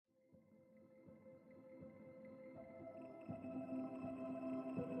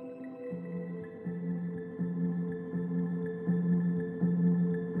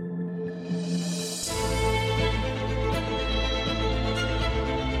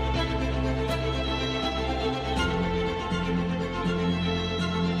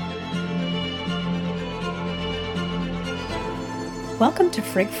Welcome to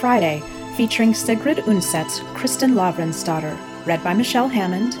Frigg Friday, featuring Sigrid Undset's Kristin Lavransdatter, read by Michelle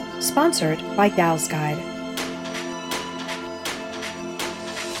Hammond, sponsored by Gal's Guide.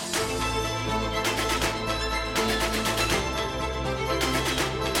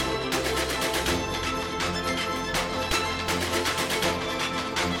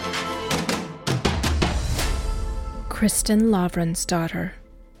 Kristin Lavransdatter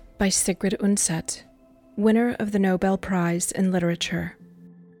by Sigrid Undset, winner of the Nobel Prize in Literature.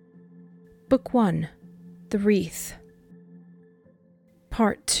 Book 1, The Wreath.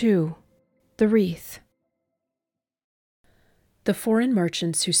 Part 2, The Wreath. The foreign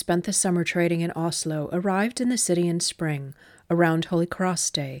merchants who spent the summer trading in Oslo arrived in the city in spring, around Holy Cross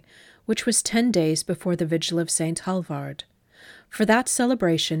Day, which was 10 days before the Vigil of St. Halvard. For that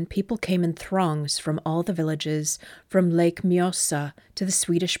celebration, people came in throngs from all the villages, from Lake Mjosa to the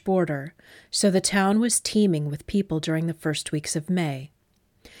Swedish border, so the town was teeming with people during the first weeks of May.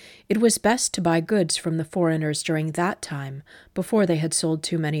 It was best to buy goods from the foreigners during that time, before they had sold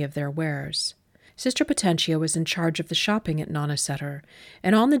too many of their wares. Sister Potentia was in charge of the shopping at Nonneseter,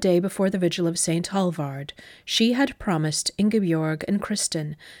 and on the day before the Vigil of St. Halvard, she had promised Ingebjorg and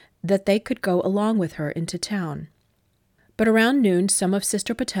Kristin that they could go along with her into town. But around noon, some of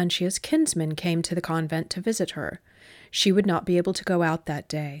Sister Potentia's kinsmen came to the convent to visit her. She would not be able to go out that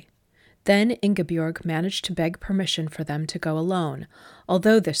day. Then Ingebjorg managed to beg permission for them to go alone,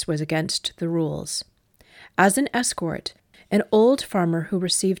 although this was against the rules. As an escort, an old farmer who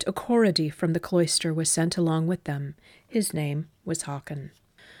received a corrody from the cloister was sent along with them. His name was Håkon.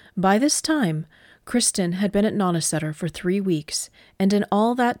 By this time, Kristin had been at Nonneseter for 3 weeks, and in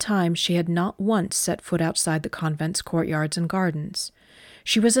all that time she had not once set foot outside the convent's courtyards and gardens.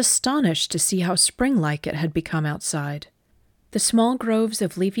 She was astonished to see how spring-like it had become outside. The small groves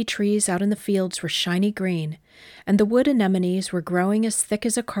of leafy trees out in the fields were shiny green, and the wood anemones were growing as thick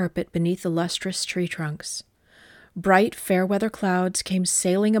as a carpet beneath the lustrous tree trunks. Bright, fair-weather clouds came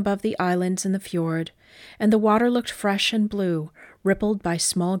sailing above the islands in the fjord, and the water looked fresh and blue, rippled by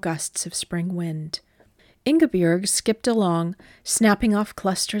small gusts of spring wind. Ingebjorg skipped along, snapping off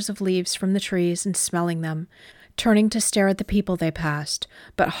clusters of leaves from the trees and smelling them, turning to stare at the people they passed,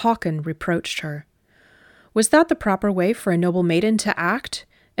 but Håkon reproached her. Was that the proper way for a noble maiden to act,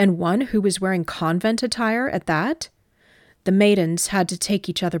 and one who was wearing convent attire at that? The maidens had to take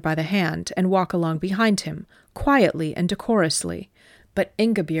each other by the hand and walk along behind him, quietly and decorously, but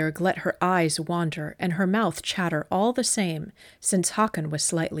Ingebjorg let her eyes wander and her mouth chatter all the same, since Håkon was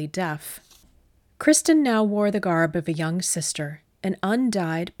slightly deaf. Kristin now wore the garb of a young sister, an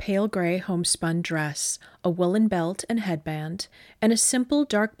undyed pale gray homespun dress, a woolen belt and headband, and a simple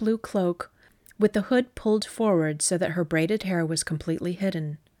dark blue cloak with the hood pulled forward so that her braided hair was completely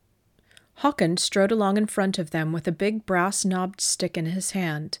hidden. Håkon strode along in front of them with a big brass-knobbed stick in his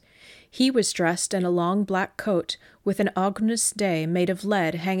hand. He was dressed in a long black coat with an Agnus Dei made of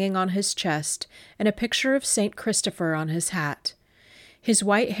lead hanging on his chest and a picture of St. Christopher on his hat. His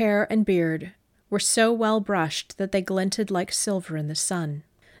white hair and beard were so well brushed that they glinted like silver in the sun.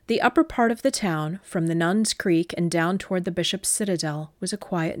 The upper part of the town, from the Nuns' Creek and down toward the Bishop's Citadel, was a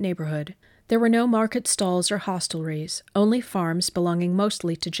quiet neighborhood. There were no market stalls or hostelries, only farms belonging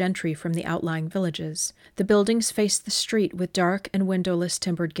mostly to gentry from the outlying villages. The buildings faced the street with dark and windowless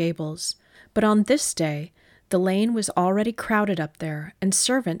timbered gables. But on this day, the lane was already crowded up there, and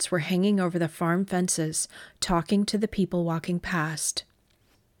servants were hanging over the farm fences, talking to the people walking past.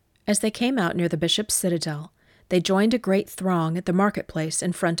 As they came out near the Bishop's Citadel, they joined a great throng at the marketplace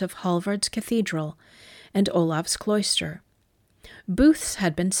in front of Halvard's Cathedral and Olav's Cloister. Booths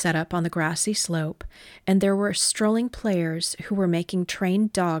had been set up on the grassy slope, and there were strolling players who were making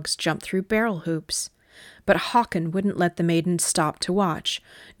trained dogs jump through barrel hoops. But Håkon wouldn't let the maidens stop to watch,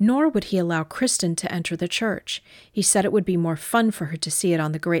 nor would he allow Kristin to enter the church. He said it would be more fun for her to see it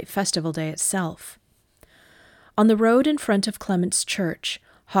on the great festival day itself. On the road in front of Clement's church,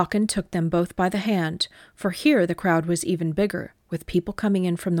 Håkon took them both by the hand, for here the crowd was even bigger, with people coming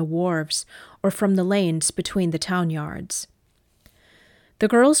in from the wharves or from the lanes between the town yards. The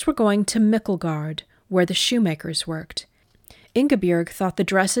girls were going to Mikkelgard, where the shoemakers worked. Ingebjorg thought the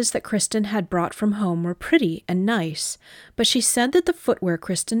dresses that Kristin had brought from home were pretty and nice, but she said that the footwear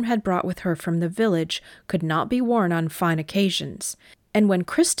Kristin had brought with her from the village could not be worn on fine occasions, and when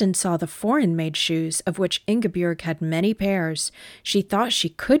Kristin saw the foreign-made shoes, of which Ingebjorg had many pairs, she thought she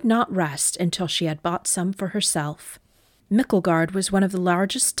could not rest until she had bought some for herself. Mikkelgard was one of the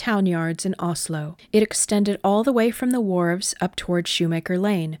largest town yards in Oslo. It extended all the way from the wharves up toward Shoemaker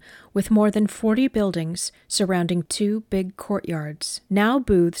Lane, with more than 40 buildings surrounding 2 big courtyards. Now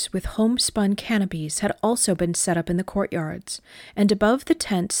booths with homespun canopies had also been set up in the courtyards, and above the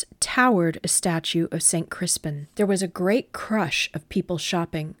tents towered a statue of St. Crispin. There was a great crush of people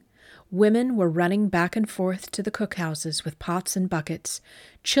shopping. Women were running back and forth to the cookhouses with pots and buckets.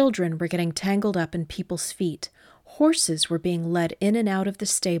 Children were getting tangled up in people's feet. Horses were being led in and out of the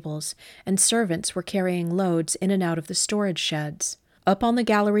stables, and servants were carrying loads in and out of the storage sheds. Up on the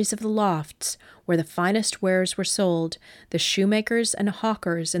galleries of the lofts, where the finest wares were sold, the shoemakers and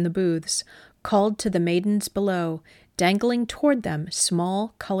hawkers in the booths called to the maidens below, dangling toward them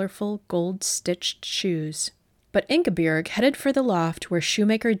small, colorful, gold-stitched shoes. But Ingebjorg headed for the loft where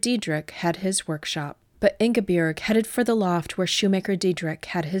shoemaker Diedrich had his workshop.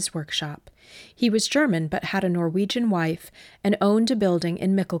 He was German but had a Norwegian wife and owned a building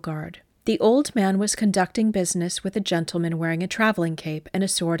in Mikkelgard. The old man was conducting business with a gentleman wearing a traveling cape and a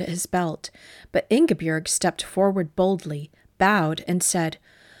sword at his belt, but Ingebjorg stepped forward boldly, bowed, and said,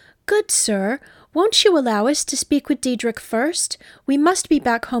 "Good sir, won't you allow us to speak with Diedrich first? We must be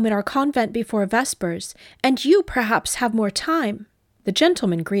back home at our convent before Vespers, and you perhaps have more time." The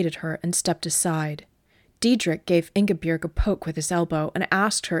gentleman greeted her and stepped aside. Diedrich gave Ingebjorg a poke with his elbow and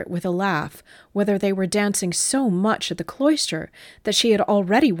asked her with a laugh whether they were dancing so much at the cloister that she had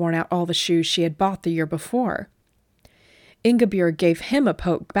already worn out all the shoes she had bought the year before. Ingebjorg gave him a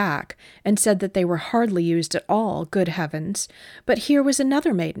poke back and said that they were hardly used at all, good heavens, but here was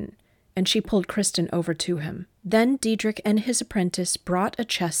another maiden, and she pulled Kristin over to him. Then Diedrich and his apprentice brought a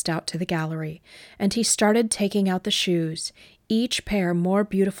chest out to the gallery, and he started taking out the shoes, each pair more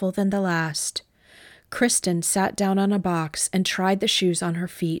beautiful than the last. Kristin sat down on a box and tried the shoes on her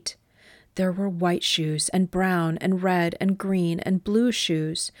feet. There were white shoes, and brown, and red, and green, and blue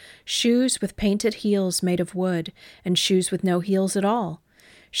shoes, shoes with painted heels made of wood, and shoes with no heels at all,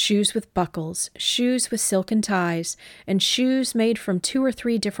 shoes with buckles, shoes with silken ties, and shoes made from 2 or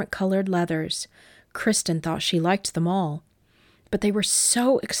 3 different colored leathers. Kristin thought she liked them all. But they were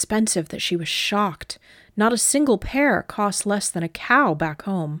so expensive that she was shocked. Not a single pair cost less than a cow back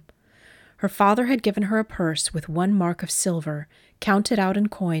home. Her father had given her a purse with 1 mark of silver, counted out in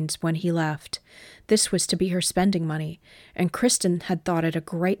coins when he left. This was to be her spending money, and Kristin had thought it a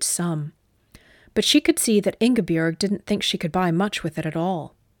great sum. But she could see that Ingebjorg didn't think she could buy much with it at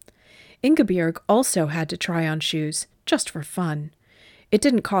all. Ingebjorg also had to try on shoes, just for fun. "It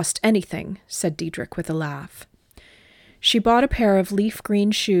didn't cost anything," said Diedrich with a laugh. She bought a pair of leaf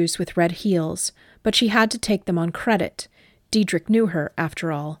green shoes with red heels, but she had to take them on credit. Diedrich knew her,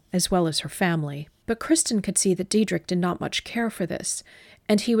 after all, as well as her family. But Kristin could see that Diedrich did not much care for this,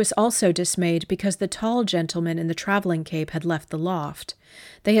 and he was also dismayed because the tall gentleman in the traveling cape had left the loft.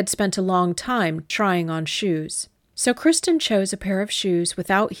 They had spent a long time trying on shoes. So Kristin chose a pair of shoes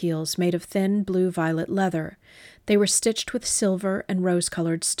without heels made of thin blue-violet leather. They were stitched with silver and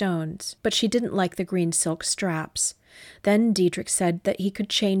rose-colored stones, but she didn't like the green silk straps. Then Diedrich said that he could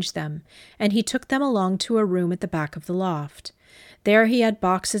change them, and he took them along to a room at the back of the loft. There he had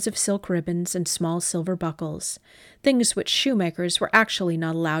boxes of silk ribbons and small silver buckles, things which shoemakers were actually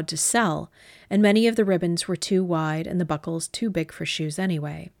not allowed to sell, and many of the ribbons were too wide and the buckles too big for shoes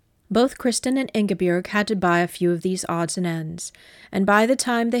anyway. Both Kristin and Ingebjorg had to buy a few of these odds and ends, and by the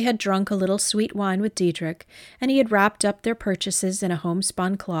time they had drunk a little sweet wine with Diedrich, and he had wrapped up their purchases in a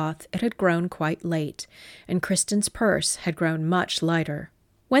homespun cloth, it had grown quite late, and Kristin's purse had grown much lighter.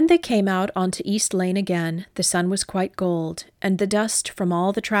 When they came out onto East Lane again, the sun was quite gold, and the dust from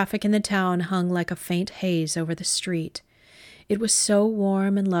all the traffic in the town hung like a faint haze over the street. It was so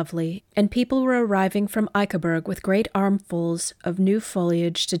warm and lovely, and people were arriving from Eikeberg with great armfuls of new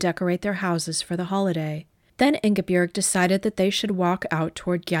foliage to decorate their houses for the holiday. Then Ingebjorg decided that they should walk out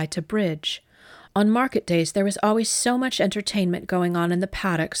toward Geita Bridge. On market days there was always so much entertainment going on in the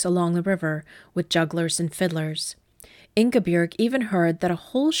paddocks along the river, with jugglers and fiddlers. Ingebjorg even heard that a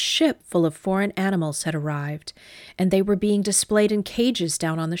whole ship full of foreign animals had arrived, and they were being displayed in cages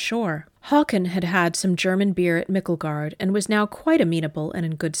down on the shore. Håkon had had some German beer at Mikkelgard, and was now quite amenable and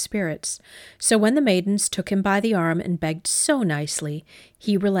in good spirits, so when the maidens took him by the arm and begged so nicely,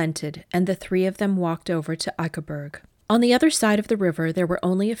 he relented, and the 3 of them walked over to Eikeberg. On the other side of the river there were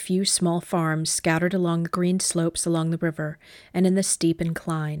only a few small farms scattered along the green slopes along the river, and in the steep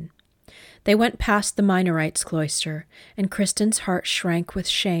incline. They went past the Minorites' cloister, and Kristin's heart shrank with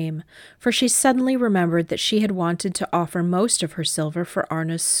shame, for she suddenly remembered that she had wanted to offer most of her silver for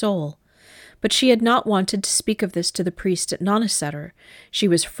Arna's soul. But she had not wanted to speak of this to the priest at Nonneseter. She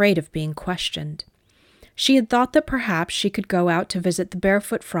was afraid of being questioned. She had thought that perhaps she could go out to visit the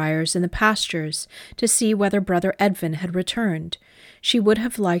barefoot friars in the pastures to see whether Brother Edvin had returned. She would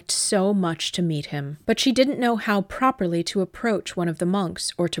have liked so much to meet him, but she didn't know how properly to approach one of the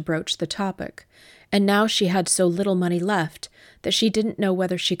monks or to broach the topic, and now she had so little money left that she didn't know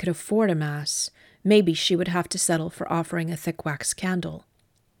whether she could afford a mass. Maybe she would have to settle for offering a thick wax candle.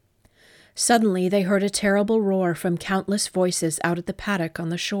 Suddenly they heard a terrible roar from countless voices out at the paddock on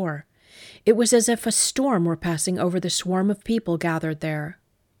the shore. It was as if a storm were passing over the swarm of people gathered there.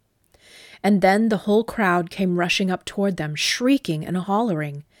 And then the whole crowd came rushing up toward them, shrieking and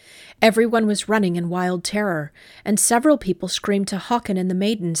hollering. Everyone was running in wild terror, and several people screamed to Håkon and the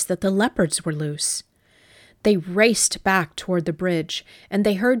maidens that the leopards were loose. They raced back toward the bridge, and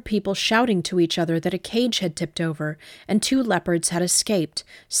they heard people shouting to each other that a cage had tipped over, and 2 leopards had escaped.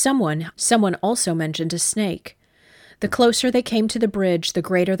 Someone also mentioned a snake. The closer they came to the bridge, the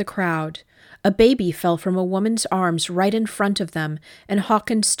greater the crowd. A baby fell from a woman's arms right in front of them, and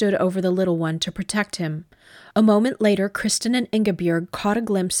Håkon stood over the little one to protect him. A moment later, Kristin and Ingebjorg caught a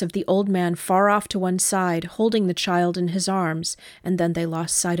glimpse of the old man far off to one side, holding the child in his arms, and then they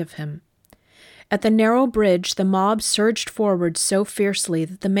lost sight of him. At the narrow bridge, the mob surged forward so fiercely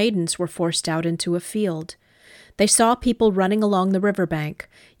that the maidens were forced out into a field. They saw people running along the riverbank.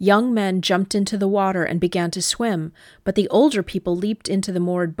 Young men jumped into the water and began to swim, but the older people leaped into the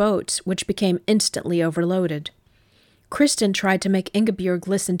moored boats, which became instantly overloaded. Kristin tried to make Ingebjorg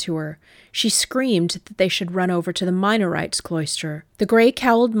listen to her. She screamed that they should run over to the Minorites' cloister. The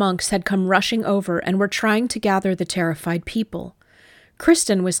gray-cowled monks had come rushing over and were trying to gather the terrified people.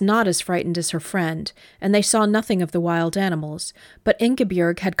 Kristin was not as frightened as her friend, and they saw nothing of the wild animals, but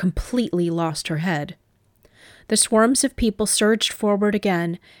Ingebjorg had completely lost her head. The swarms of people surged forward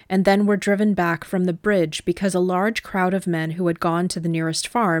again, and then were driven back from the bridge because a large crowd of men who had gone to the nearest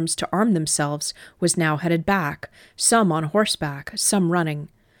farms to arm themselves was now headed back, some on horseback, some running.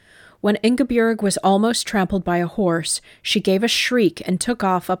 When Ingebjorg was almost trampled by a horse, she gave a shriek and took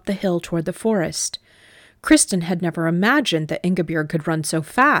off up the hill toward the forest. Kristin had never imagined that Ingebjorg could run so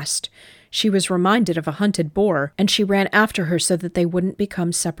fast. She was reminded of a hunted boar, and she ran after her so that they wouldn't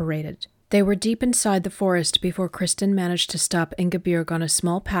become separated. They were deep inside the forest before Kristin managed to stop Ingebjorg on a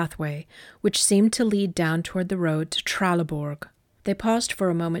small pathway, which seemed to lead down toward the road to Trelleborg. They paused for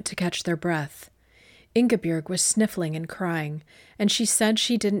a moment to catch their breath. Ingebjorg was sniffling and crying, and she said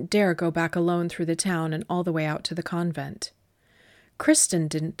she didn't dare go back alone through the town and all the way out to the convent. Kristin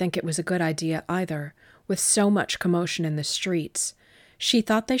didn't think it was a good idea either, with so much commotion in the streets. She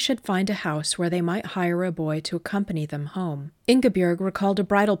thought they should find a house where they might hire a boy to accompany them home. Ingebjorg recalled a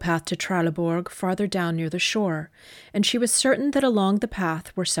bridle path to Trelleborg farther down near the shore, and she was certain that along the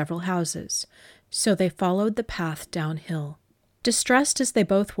path were several houses, so they followed the path downhill. Distressed as they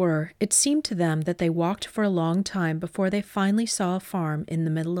both were, it seemed to them that they walked for a long time before they finally saw a farm in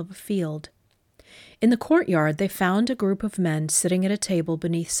the middle of a field. In the courtyard, they found a group of men sitting at a table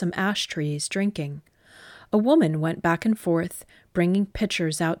beneath some ash trees drinking. A woman went back and forth, bringing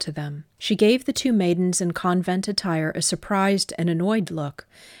pitchers out to them. She gave the 2 maidens in convent attire a surprised and annoyed look,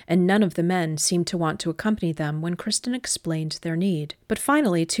 and none of the men seemed to want to accompany them when Kristin explained their need. But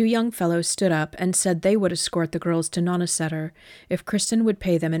finally 2 young fellows stood up and said they would escort the girls to Nonneseter if Kristin would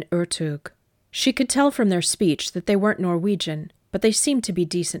pay them an urtug. She could tell from their speech that they weren't Norwegian, but they seemed to be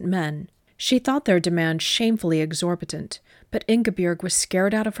decent men. She thought their demand shamefully exorbitant, but Ingebjorg was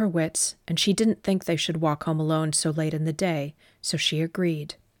scared out of her wits, and she didn't think they should walk home alone so late in the day, so she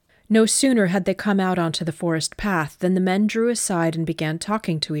agreed. No sooner had they come out onto the forest path than the men drew aside and began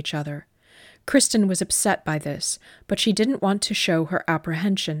talking to each other. Kristin was upset by this, but she didn't want to show her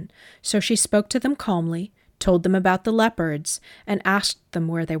apprehension, so she spoke to them calmly, told them about the leopards, and asked them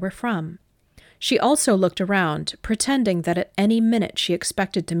where they were from. She also looked around, pretending that at any minute she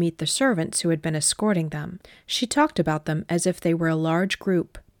expected to meet the servants who had been escorting them. She talked about them as if they were a large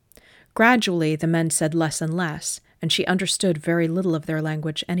group. Gradually, the men said less and less, and she understood very little of their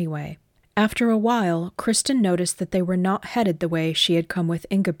language anyway. After a while, Kristin noticed that they were not headed the way she had come with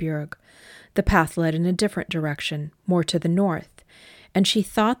Ingebjorg. The path led in a different direction, more to the north, and she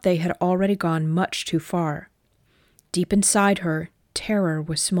thought they had already gone much too far. Deep inside her, terror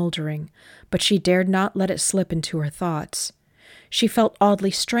was smoldering, but she dared not let it slip into her thoughts. She felt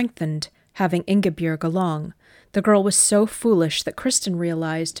oddly strengthened, having Ingebjorg along. The girl was so foolish that Kristin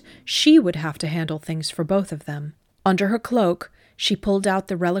realized she would have to handle things for both of them. Under her cloak, she pulled out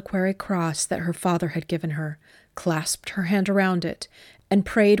the reliquary cross that her father had given her, clasped her hand around it, and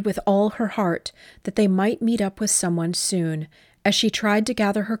prayed with all her heart that they might meet up with someone soon, as she tried to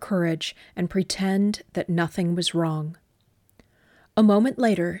gather her courage and pretend that nothing was wrong. A moment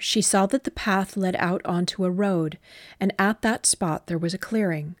later, she saw that the path led out onto a road, and at that spot there was a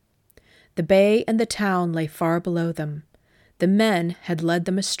clearing. The bay and the town lay far below them. The men had led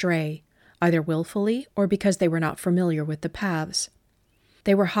them astray, either willfully or because they were not familiar with the paths.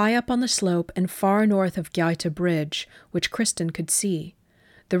 They were high up on the slope and far north of Gyaita Bridge, which Kristen could see.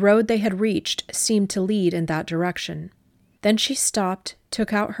 The road they had reached seemed to lead in that direction. Then she stopped,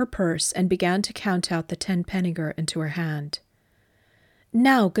 took out her purse, and began to count out the 10 penninger into her hand.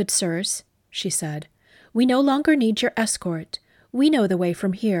 "Now, good sirs," she said, "we no longer need your escort. We know the way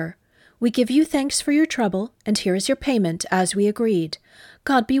from here. We give you thanks for your trouble, and here is your payment, as we agreed.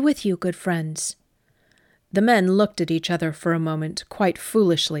 God be with you, good friends." The men looked at each other for a moment, quite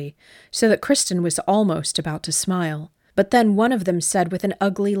foolishly, so that Kristen was almost about to smile. But then one of them said with an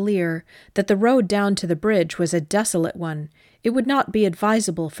ugly leer that the road down to the bridge was a desolate one. It would not be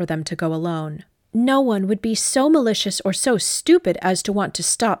advisable for them to go alone. "No one would be so malicious or so stupid as to want to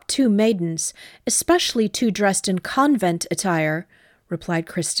stop 2 maidens, especially 2 dressed in convent attire," replied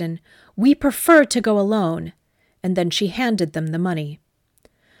Kristen. "We prefer to go alone." And then she handed them the money.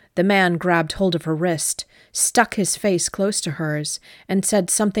 The man grabbed hold of her wrist, stuck his face close to hers, and said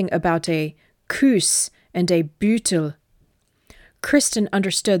something about a kus and a butel. Kristen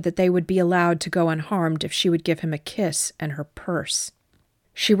understood that they would be allowed to go unharmed if she would give him a kiss and her purse.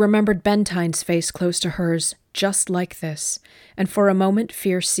 She remembered Bentine's face close to hers, just like this, and for a moment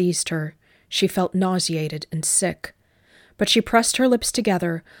fear seized her. She felt nauseated and sick. But she pressed her lips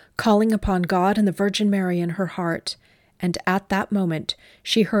together, calling upon God and the Virgin Mary in her heart, and at that moment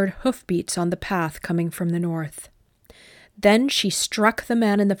she heard hoofbeats on the path coming from the north. Then she struck the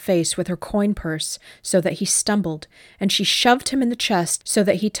man in the face with her coin purse so that he stumbled, and she shoved him in the chest so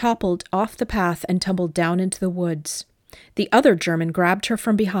that he toppled off the path and tumbled down into the woods. The other German grabbed her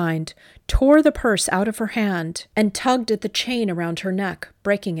from behind, tore the purse out of her hand, and tugged at the chain around her neck,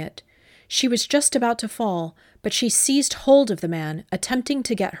 breaking it. She was just about to fall, but she seized hold of the man, attempting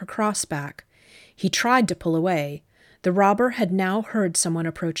to get her cross back. He tried to pull away. The robber had now heard someone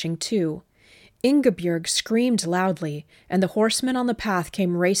approaching too. Ingebjorg screamed loudly, and the horsemen on the path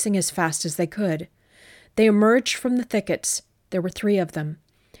came racing as fast as they could. They emerged from the thickets. There were 3 of them.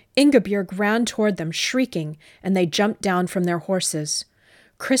 Ingebjorg ran toward them, shrieking, and they jumped down from their horses.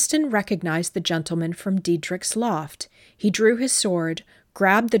 Kristen recognized the gentleman from Diedrich's loft. He drew his sword,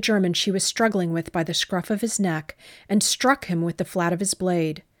 grabbed the German she was struggling with by the scruff of his neck, and struck him with the flat of his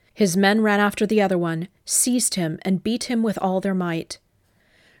blade. His men ran after the other one, seized him, and beat him with all their might.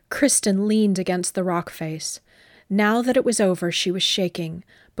 Kristen leaned against the rock face. Now that it was over, she was shaking,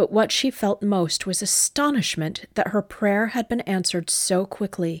 but what she felt most was astonishment that her prayer had been answered so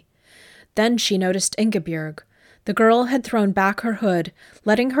quickly. Then she noticed Ingebjorg. The girl had thrown back her hood,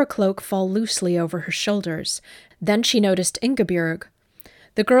 letting her cloak fall loosely over her shoulders. Then she noticed Ingebjorg.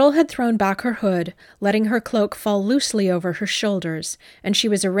 The girl had thrown back her hood, letting her cloak fall loosely over her shoulders, and she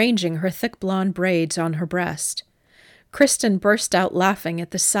was arranging her thick blonde braids on her breast. Kristen burst out laughing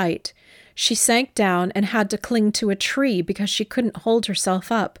at the sight. She sank down and had to cling to a tree because she couldn't hold herself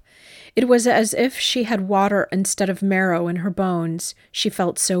up. It was as if she had water instead of marrow in her bones. She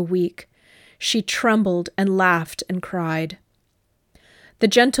felt so weak. She trembled and laughed and cried. The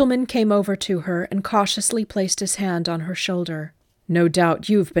gentleman came over to her and cautiously placed his hand on her shoulder. "No doubt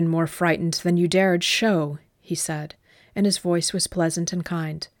you've been more frightened than you dared show," he said, and his voice was pleasant and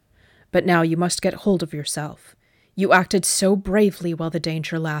kind. "But now you must get hold of yourself. You acted so bravely while the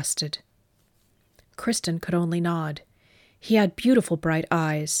danger lasted." Kristen could only nod. He had beautiful bright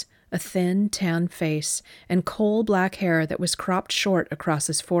eyes, a thin, tan face, and coal-black hair that was cropped short across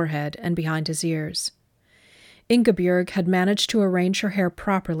his forehead and behind his ears. Ingebjorg had managed to arrange her hair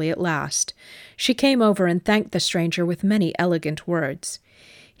properly at last. She came over and thanked the stranger with many elegant words.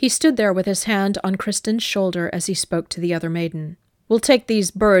 He stood there with his hand on Kristen's shoulder as he spoke to the other maiden. "We'll take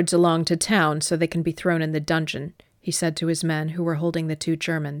these birds along to town so they can be thrown in the dungeon," he said to his men who were holding the 2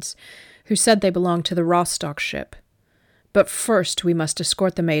 Germans, who said they belonged to the Rostock ship. "But first we must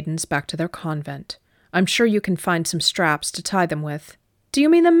escort the maidens back to their convent. I'm sure you can find some straps to tie them with." "Do you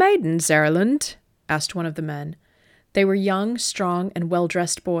mean the maidens, Erlend?" asked one of the men. They were young, strong, and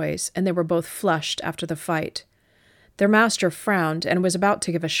well-dressed boys, and they were both flushed after the fight. Their master frowned and was about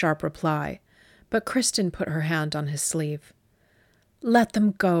to give a sharp reply, but Kristen put her hand on his sleeve. "Let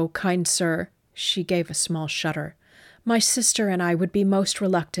them go, kind sir." She gave a small shudder. "My sister and I would be most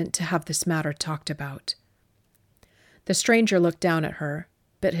reluctant to have this matter talked about." The stranger looked down at her,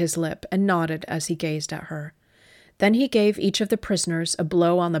 bit his lip, and nodded as he gazed at her. Then he gave each of the prisoners a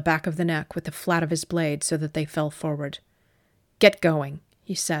blow on the back of the neck with the flat of his blade so that they fell forward. "Get going,"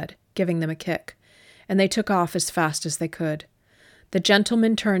 he said, giving them a kick, and they took off as fast as they could. The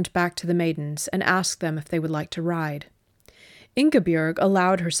gentleman turned back to the maidens and asked them if they would like to ride. Ingebjorg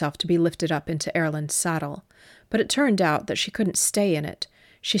allowed herself to be lifted up into Erlend's saddle, but it turned out that she couldn't stay in it.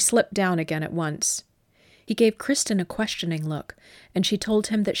 She slipped down again at once. He gave Kristin a questioning look, and she told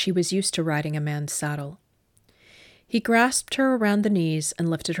him that she was used to riding a man's saddle. He grasped her around the knees and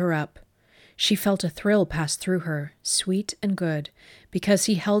lifted her up. She felt a thrill pass through her, sweet and good, because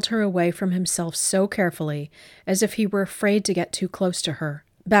he held her away from himself so carefully, as if he were afraid to get too close to her.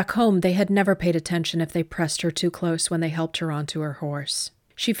 Back home, they had never paid attention if they pressed her too close when they helped her onto her horse.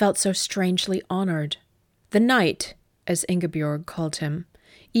 She felt so strangely honored. The knight, as Ingebjorg called him,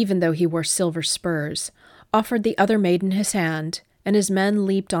 even though he wore silver spurs, offered the other maiden his hand, and as men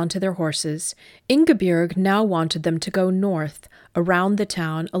leaped onto their horses, Ingebjorg now wanted them to go north, around the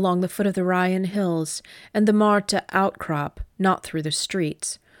town, along the foot of the Ryan Hills, and the Marta outcrop, not through the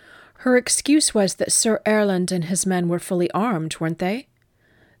streets. Her excuse was that Sir Erlend and his men were fully armed, weren't they?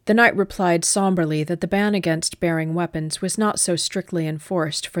 The knight replied somberly that the ban against bearing weapons was not so strictly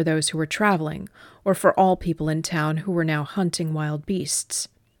enforced for those who were traveling, or for all people in town who were now hunting wild beasts.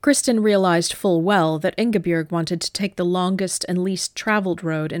 Kristin realized full well that Ingebjorg wanted to take the longest and least traveled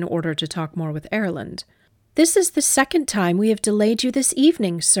road in order to talk more with Erlend. "This is the second time we have delayed you this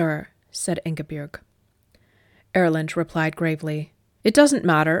evening, sir," said Ingebjorg. Erlend replied gravely, "It doesn't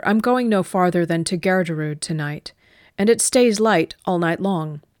matter. I'm going no farther than to Garderud tonight, and it stays light all night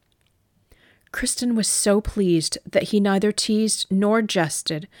long." Kristin was so pleased that he neither teased nor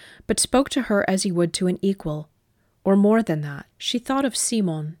jested, but spoke to her as he would to an equal. Or more than that, she thought of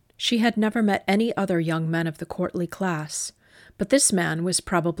Simon. She had never met any other young men of the courtly class, but this man was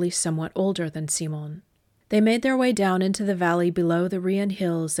probably somewhat older than Simon. They made their way down into the valley below the Rian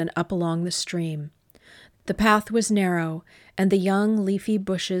Hills and up along the stream. The path was narrow, and the young leafy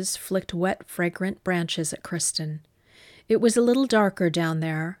bushes flicked wet, fragrant branches at Kristin. It was a little darker down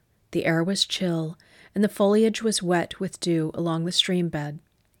there. The air was chill, and the foliage was wet with dew along the stream bed.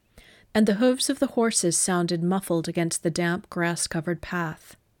 And the hooves of the horses sounded muffled against the damp, grass-covered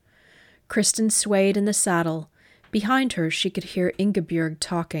path. Kristin swayed in the saddle. Behind her she could hear Ingebjorg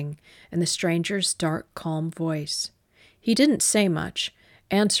talking, and the stranger's dark, calm voice. He didn't say much,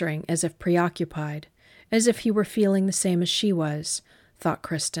 answering as if preoccupied, as if he were feeling the same as she was, thought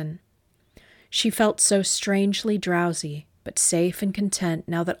Kristin. She felt so strangely drowsy, but safe and content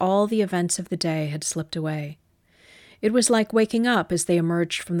now that all the events of the day had slipped away. It was like waking up as they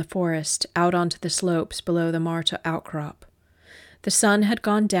emerged from the forest out onto the slopes below the Marta outcrop. The sun had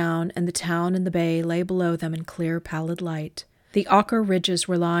gone down, and the town and the bay lay below them in clear, pallid light. The ochre ridges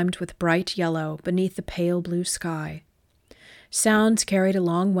were limed with bright yellow beneath the pale blue sky. Sounds carried a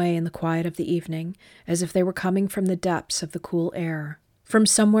long way in the quiet of the evening, as if they were coming from the depths of the cool air. From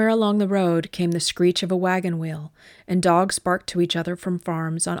somewhere along the road came the screech of a wagon wheel, and dogs barked to each other from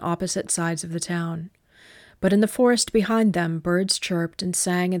farms on opposite sides of the town. But in the forest behind them, birds chirped and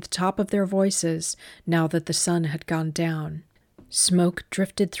sang at the top of their voices now that the sun had gone down. Smoke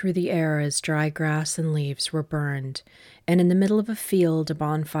drifted through the air as dry grass and leaves were burned, and in the middle of a field a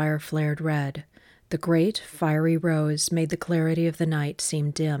bonfire flared red. The great, fiery rose made the clarity of the night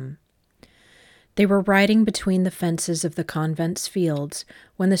seem dim. They were riding between the fences of the convent's fields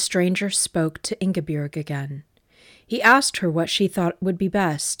when the stranger spoke to Ingebjorg again. He asked her what she thought would be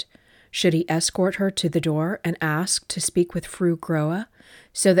best. Should he escort her to the door and ask to speak with Fru Groa,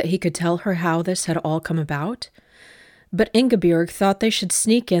 so that he could tell her how this had all come about? But Ingebjorg thought they should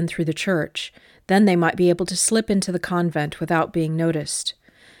sneak in through the church. Then they might be able to slip into the convent without being noticed.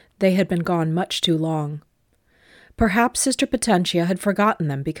 They had been gone much too long. Perhaps Sister Potentia had forgotten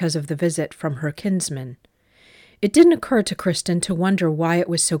them because of the visit from her kinsman. It didn't occur to Kristin to wonder why it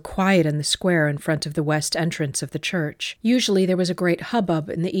was so quiet in the square in front of the west entrance of the church. Usually there was a great hubbub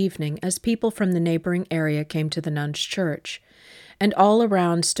in the evening as people from the neighboring area came to the nuns' church, and all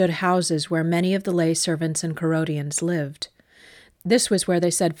around stood houses where many of the lay servants and Carodians lived. This was where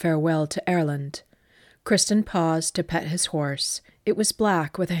they said farewell to Erlend. Kristin paused to pet his horse. It was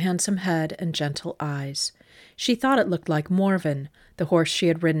black, with a handsome head and gentle eyes. She thought it looked like Morven, the horse she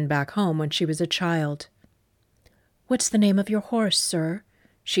had ridden back home when she was a child. "What's the name of your horse, sir?"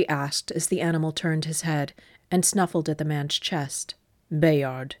 she asked as the animal turned his head and snuffled at the man's chest.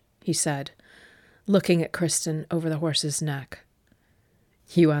 "Bayard," he said, looking at Kristin over the horse's neck.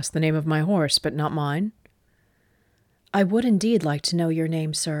 "You asked the name of my horse, but not mine?" "I would indeed like to know your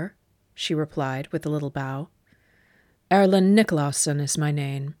name, sir," she replied with a little bow. "Erlend Niklausen is my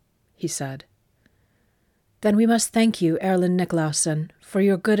name," he said. "Then we must thank you, Erlend Niklausen, for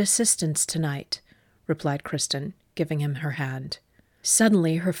your good assistance tonight," replied Kristin, giving him her hand.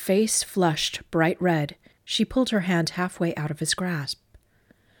 Suddenly her face flushed bright red, She pulled her hand halfway out of his grasp.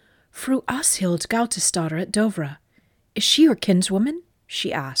 "Fru Ashild Gautisdottir at Dovra. Is she your kinswoman?"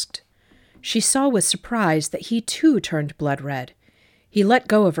 she asked. She saw with surprise that he too turned blood-red. He let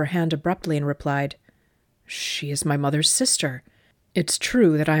go of her hand abruptly and replied, "She is my mother's sister. It's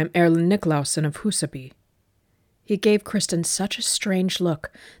true that I am Erlend Niklausen of Husaby." He gave Kristin such a strange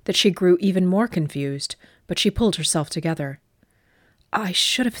look that she grew even more confused, but she pulled herself together. "I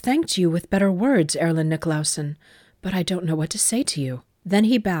should have thanked you with better words, Erlend Niklausen, but I don't know what to say to you." Then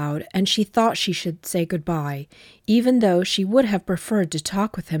he bowed, and she thought she should say goodbye, even though she would have preferred to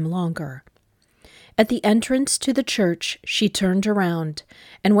talk with him longer. At the entrance to the church, she turned around,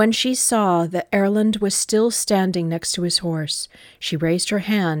 and when she saw that Erlend was still standing next to his horse, she raised her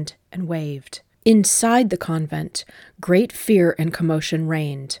hand and waved. Inside the convent, great fear and commotion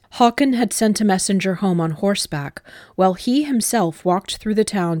reigned. Håkon had sent a messenger home on horseback, while he himself walked through the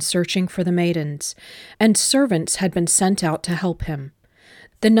town searching for the maidens, and servants had been sent out to help him.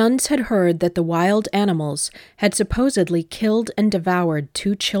 The nuns had heard that the wild animals had supposedly killed and devoured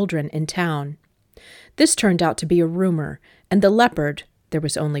 2 children in town. This turned out to be a rumor, and the leopard, there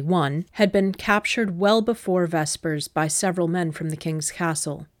was only one, had been captured well before Vespers by several men from the king's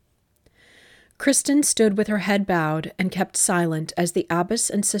castle. Kristin stood with her head bowed and kept silent as the abbess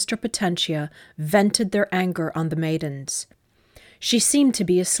and Sister Potentia vented their anger on the maidens. She seemed to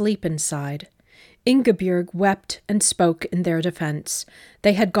be asleep inside. Ingebjorg wept and spoke in their defense.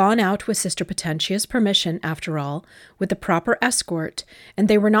 They had gone out with Sister Potentia's permission, after all, with the proper escort, and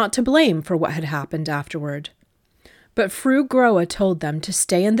they were not to blame for what had happened afterward. But Fru Groa told them to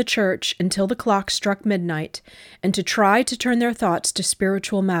stay in the church until the clock struck midnight, and to try to turn their thoughts to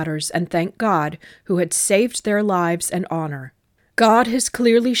spiritual matters and thank God, who had saved their lives and honor. "God has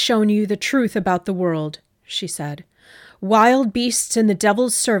clearly shown you the truth about the world," she said. "Wild beasts and the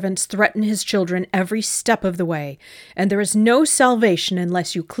devil's servants threaten his children every step of the way, and there is no salvation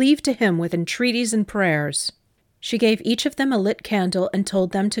unless you cleave to him with entreaties and prayers." She gave each of them a lit candle and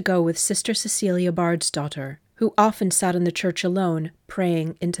told them to go with Sister Cecilia Bardsdottir, who often sat in the church alone,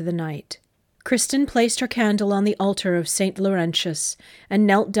 praying into the night. Kristin placed her candle on the altar of St. Laurentius and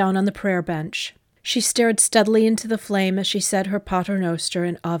knelt down on the prayer bench. She stared steadily into the flame as she said her Pater Noster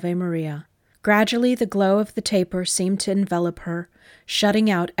and Ave Maria. Gradually the glow of the taper seemed to envelop her, shutting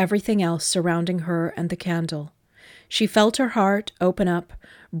out everything else surrounding her and the candle. She felt her heart open up,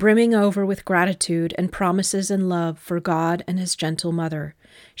 brimming over with gratitude and promises and love for God and his gentle mother.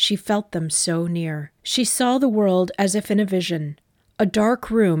 She felt them so near. She saw the world as if in a vision, a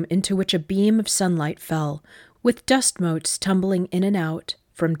dark room into which a beam of sunlight fell, with dust motes tumbling in and out,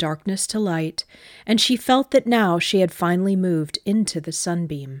 from darkness to light, and she felt that now she had finally moved into the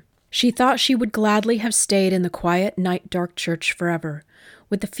sunbeam. She thought she would gladly have stayed in the quiet night-dark church forever,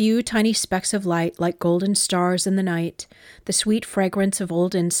 with the few tiny specks of light like golden stars in the night, the sweet fragrance of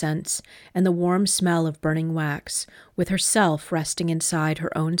old incense, and the warm smell of burning wax, with herself resting inside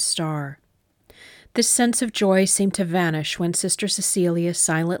her own star. This sense of joy seemed to vanish when Sister Cecilia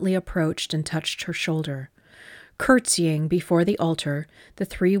silently approached and touched her shoulder. Curtsying before the altar, the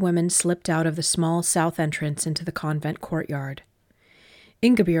 3 women slipped out of the small south entrance into the convent courtyard.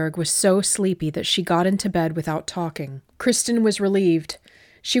 Ingebjorg was so sleepy that she got into bed without talking. Kristin was relieved.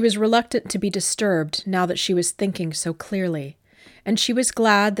 She was reluctant to be disturbed now that she was thinking so clearly, and she was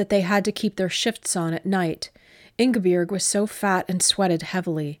glad that they had to keep their shifts on at night. Ingebjorg was so fat and sweated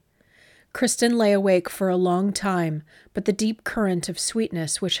heavily. Kristin lay awake for a long time, but the deep current of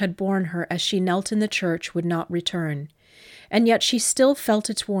sweetness which had borne her as she knelt in the church would not return. And yet she still felt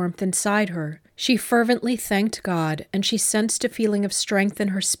its warmth inside her. She fervently thanked God, and she sensed a feeling of strength in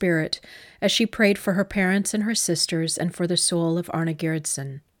her spirit as she prayed for her parents and her sisters and for the soul of Arne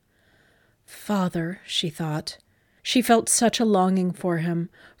Gjerdsson. Father, she thought. She felt such a longing for him,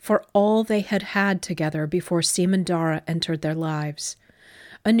 for all they had had together before Simandara entered their lives.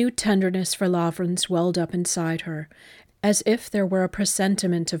 A new tenderness for Lavrans welled up inside her, as if there were a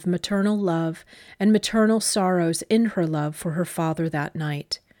presentiment of maternal love and maternal sorrows in her love for her father that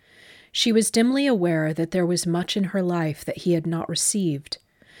night. She was dimly aware that there was much in her life that he had not received.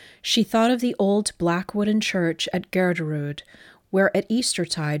 She thought of the old black wooden church at Gerderud, where at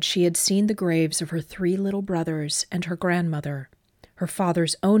Eastertide she had seen the graves of her 3 little brothers and her grandmother, her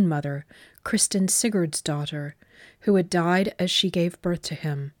father's own mother, Kristin Sigurdsdottir, who had died as she gave birth to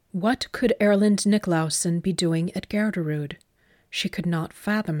him. What could Erlend Niklausen be doing at Gerderud? She could not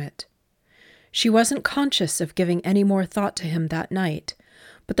fathom it. She wasn't conscious of giving any more thought to him that night,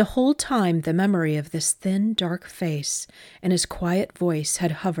 but the whole time the memory of this thin, dark face and his quiet voice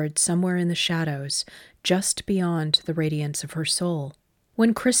had hovered somewhere in the shadows, just beyond the radiance of her soul.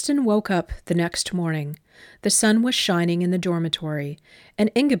 When Kristin woke up the next morning, the sun was shining in the dormitory,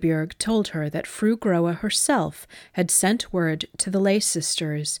 and Ingebjorg told her that Fru Groa herself had sent word to the lay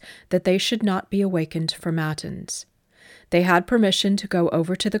sisters that they should not be awakened for matins. They had permission to go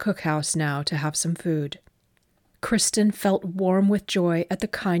over to the cookhouse now to have some food. Kristin felt warm with joy at the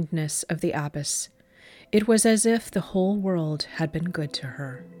kindness of the abbess. It was as if the whole world had been good to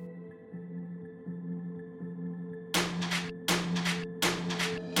her.